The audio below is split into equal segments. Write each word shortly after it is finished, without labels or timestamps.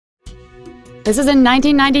This is a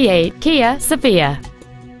 1998 Kia Sephia.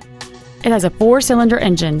 It has a 4-cylinder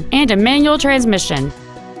engine and a manual transmission.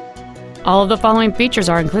 All of the following features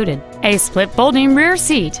are included: a split folding rear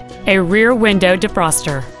seat, a rear window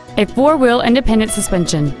defroster, a 4-wheel independent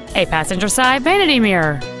suspension, a passenger side vanity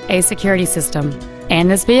mirror, a security system,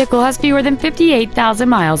 and this vehicle has fewer than 58,000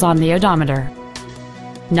 miles on the odometer.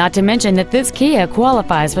 Not to mention that this Kia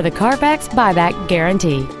qualifies for the Carfax buyback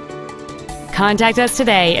guarantee. Contact us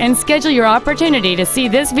today and schedule your opportunity to see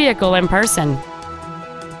this vehicle in person.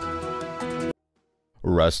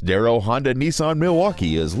 Russ Darrow Honda Nissan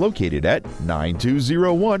Milwaukee is located at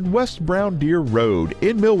 9201 West Brown Deer Road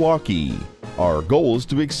in Milwaukee. Our goal is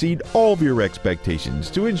to exceed all of your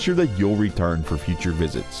expectations to ensure that you'll return for future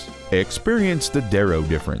visits. Experience the Darrow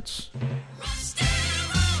difference.